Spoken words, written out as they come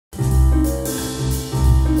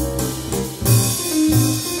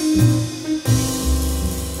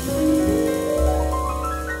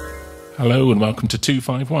Hello and welcome to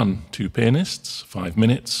 251, two pianists, 5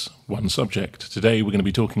 minutes, one subject. Today we're going to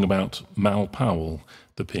be talking about Mel Powell,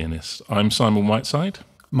 the pianist. I'm Simon Whiteside.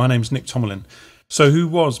 My name's Nick Tomlin. So who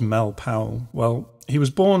was Mel Powell? Well, he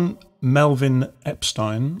was born Melvin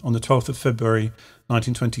Epstein on the 12th of February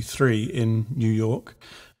 1923 in New York.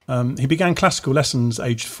 He began classical lessons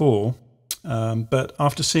aged 4, but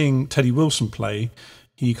after seeing Teddy Wilson play,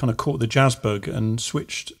 he kind of caught the jazz bug and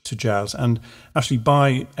switched to jazz. And actually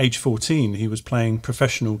by age 14, he was playing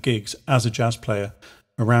professional gigs as a jazz player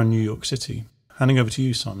around New York City. Handing over to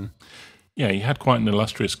you, Simon. Yeah, he had quite an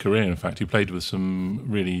illustrious career. In fact, he played with some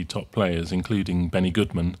really top players, including Benny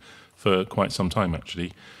Goodman, for quite some time,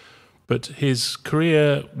 actually. But his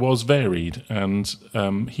career was varied, and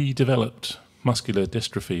he developed muscular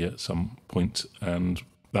dystrophy at some point, and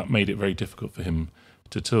that made it very difficult for him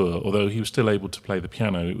to tour. Although he was still able to play the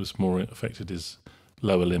piano, it was more affected his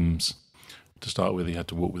lower limbs. To start with, he had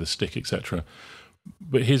to walk with a stick, etc.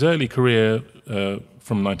 But his early career,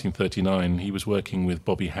 from 1939, he was working with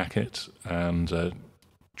Bobby Hackett and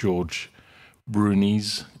George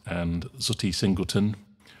Brunies and Zutty Singleton.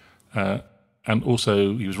 And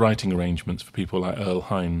also he was writing arrangements for people like Earl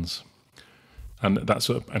Hines. And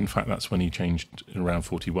in fact, that's when he changed, in around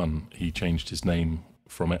 41, he changed his name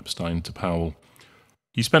from Epstein to Powell.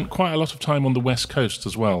 He spent quite a lot of time on the West Coast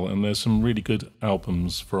as well, and there's some really good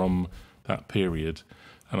albums from that period.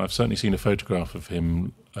 And I've certainly seen a photograph of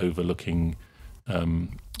him overlooking,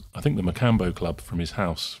 I think, the Macambo Club from his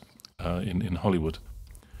house in Hollywood.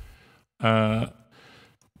 But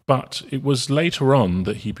it was later on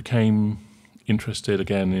that he became interested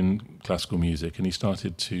again in classical music, and he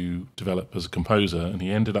started to develop as a composer, and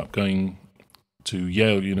he ended up going to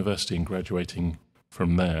Yale University and graduating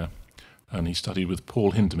from there. And he studied with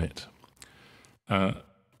Paul Hindemith. And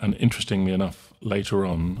interestingly enough, later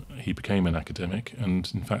on, he became an academic, and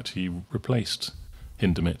in fact, he replaced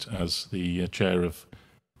Hindemith as the chair of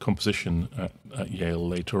composition at Yale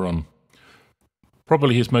later on.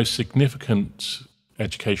 Probably his most significant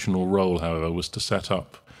educational role, however, was to set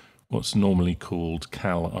up what's normally called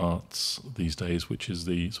Cal Arts these days, which is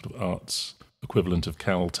the sort of arts equivalent of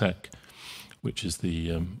Cal Tech, which is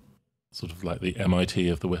the sort of like the MIT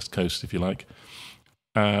of the West Coast, if you like.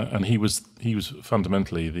 And he was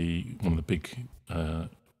fundamentally one of the big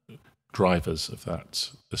drivers of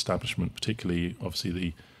that establishment, particularly, obviously,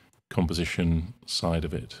 the composition side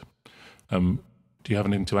of it. Do you have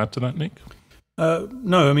anything to add to that, Nick?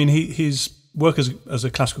 No, I mean, his work as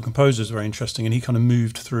a classical composer is very interesting, and he kind of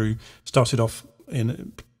moved through, started off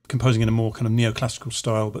in composing in a more kind of neoclassical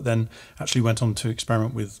style, but then actually went on to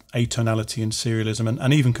experiment with atonality and serialism,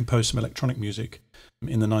 and even composed some electronic music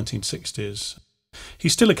in the 1960s. He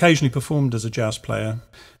still occasionally performed as a jazz player,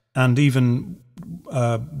 and even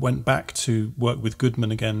went back to work with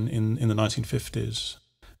Goodman again in the 1950s.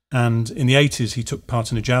 And in the 80s, he took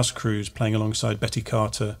part in a jazz cruise, playing alongside Betty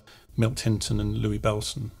Carter, Milt Hinton, and Louis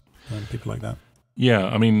Bellson, and people like that. Yeah,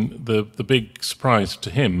 I mean, the big surprise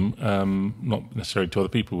to him, not necessarily to other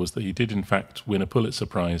people, was that he did in fact win a Pulitzer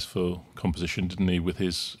Prize for composition, didn't he, with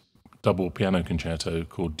his double piano concerto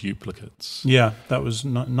called Duplicates. Yeah, that was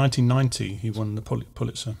 1990 he won the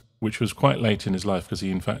Pulitzer. Which was quite late in his life, because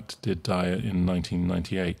he in fact did die in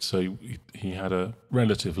 1998, so he had a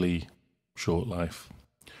relatively short life.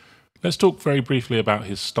 Let's talk very briefly about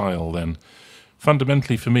his style then.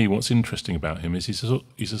 Fundamentally, for me, what's interesting about him is he's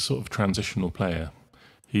a sort of transitional player.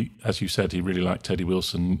 He, as you said, he really liked Teddy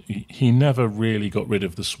Wilson. He never really got rid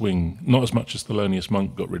of the swing, not as much as Thelonious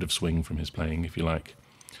Monk got rid of swing from his playing, if you like.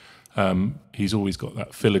 He's always got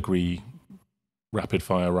that filigree,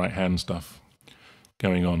 rapid-fire right-hand stuff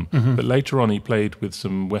going on. Mm-hmm. But later on, he played with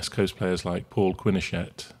some West Coast players like Paul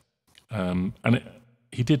Quinichette, and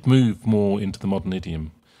he did move more into the modern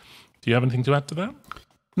idiom. Do you have anything to add to that?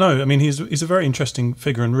 No, I mean, he's a very interesting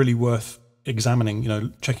figure and really worth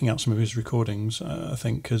examining, checking out some of his recordings, I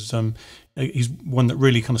think, because he's one that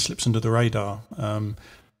really kind of slips under the radar.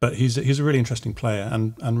 But he's a really interesting player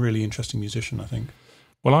and really interesting musician, I think.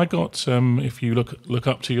 Well, I got, if you look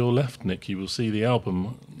up to your left, Nick, you will see the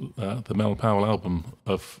album, the Mel Powell album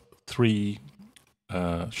of 3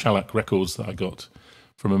 shellac records that I got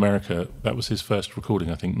from America. That was his first recording,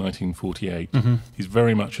 I think, 1948. Mm-hmm. He's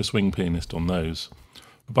very much a swing pianist on those.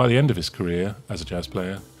 By the end of his career as a jazz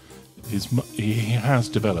player, he has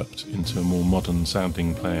developed into a more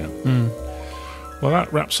modern-sounding player. Mm. Well,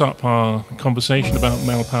 that wraps up our conversation about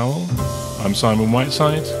Mel Powell. I'm Simon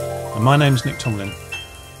Whiteside. And my name's Nick Tomlin.